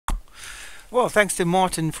Well, thanks to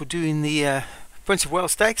Martin for doing the Prince of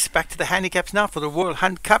Wales Stakes. Back to the handicaps now for the Royal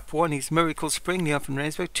Hunt Cup. 1 is Miracle Spring, Leon from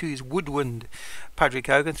Rensburg. 2 is Woodwind, Patrick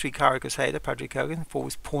Hogan. 3 Cara Crusader, Patrick Hogan. 4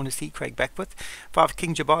 is Pornisty, Craig Beckwith. 5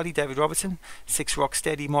 King Jabali, David Robertson. 6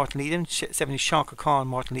 Rocksteady, Martin Needham. 7 is Shaka Khan,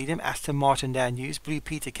 Martin Needham. Aston Martin, Dan Hughes. Blue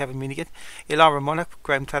Peter, Kevin Minigan. Ilara Monarch,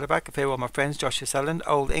 Graham Clatterback. Farewell My Friends, Joshua Sutherland.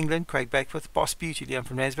 Old England, Craig Beckwith. Boss Beauty, Leon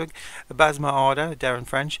from Rensburg. Basma Arda, Darren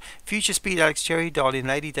French. Future Speed, Alex Cherry. Darling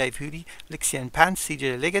Lady, Dave Hooley. Lixian Pants,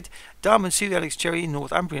 CJ Liggett. Diamond Sue, Alex Cherry.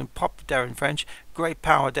 Northumbrian Pop, Darren French. Great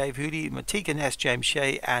Power, Dave Hooley. Matika Ness, James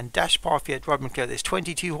Shea. And Dash Parfiat, Rod McClure. There's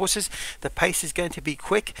 22 horses. The pace is going to be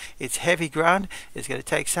quick. It's heavy ground. It's going to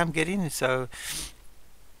take some getting. So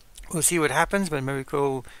we'll see what happens. But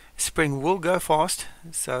Miracle Spring will go fast.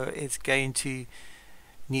 So it's going to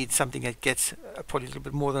need something that gets probably a little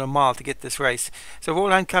bit more than a mile to get this race. So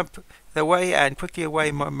Royal Hunt Cup away and quickly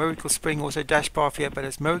away. Miracle Spring, also Dash Parfiat, but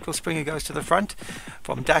as Miracle Springer goes to the front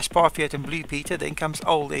from Dash Parfiat and Blue Peter, then comes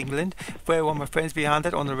Old England. Where one of my friends behind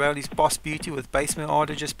that on the rail is Boss Beauty with Basement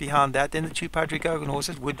Order just behind that. Then the 2 Patrick Hogan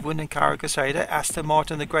horses, Woodwind and Cara Crusader. Aston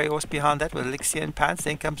Martin, the grey horse behind that with Elixir and Pants.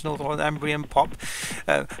 Then comes Northumbrian Pop.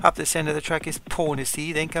 Up the centre of the track is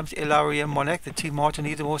Pornisty. Then comes Ilaria Monarch, the 2 Martin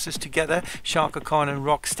Needham horses together. Shaka Khan and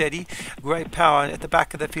Rocksteady. Great Power at the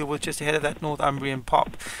back of the field was just ahead of that Northumbrian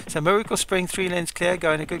Pop. So Miracle Spring 3 lengths clear,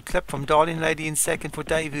 going a good clip from Darling Lady in second for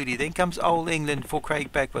Dave Hooley. Then comes Old England for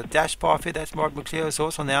Craig Beckwith. Dash Parfitt, that's Rod McClure's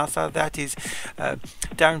horse. On the outside of that is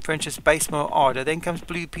Darren French's Basemo Arder. Then comes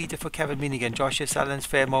Blue Peter for Kevin Minigan. Joshua Sutherland's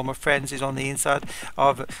Fairmore My Friends is on the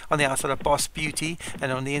outside of Boss Beauty,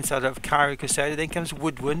 and on the inside of Cara Crusader. Then comes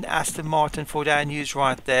Woodwind, Aston Martin for Dan Hughes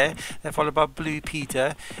right there. Then followed by Blue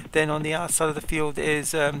Peter. Then on the outside of the field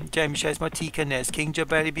is James Shays, Matika Ness, King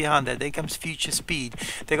Jabali behind that. Then comes Future Speed.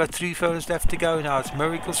 They got 3 furlongs left to go now. It's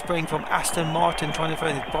Miracle Spring from Aston Martin trying to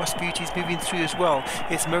find it. Boss Beauty's moving through as well.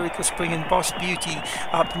 It's Miracle Spring and Boss Beauty.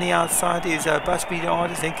 Up on the outside is Boss Beauty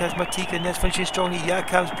Artist. Then comes Matika Ness finishing strongly. Here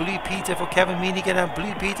comes Blue Peter for Kevin Minigan, and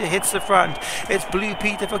Blue Peter hits the front. It's Blue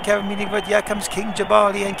Peter for Kevin Minigan, but here comes King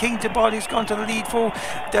Jabali, and King Jabali's gone to the lead for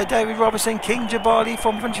David Robertson. King Jabali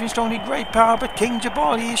from finishing strongly. Great Power, but King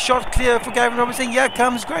Jabali is shot clear for David Robertson. Here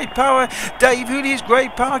comes Great Power. Dave Hooley's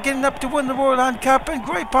Great Power getting up to win the Royal Hunt Cup, and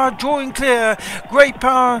Great Power drawing clear. Great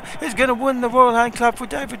Power is going to win the Royal Hunt Club for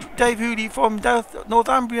Dave Hooley from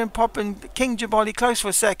Northumbrian Pop, and King Jabali close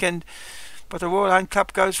for second. But the Royal Hunt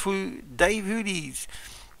Cup goes through Dave Hooley's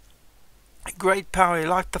Great Power. He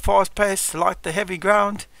liked the fast pace, liked the heavy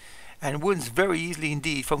ground, and wins very easily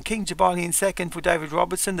indeed. From King Jabali in second for David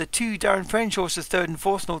Robertson. The 2 Darren French horses third and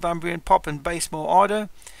fourth, Northumbrian Pop and Basemore Ardo.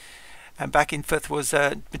 And back in fifth was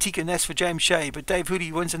Matika Ness for James Shea. But Dave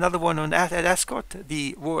Hooley wins another one at Ascot.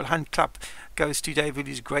 The Royal Hunt Club goes to Dave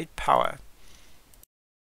Hooley's Great Power.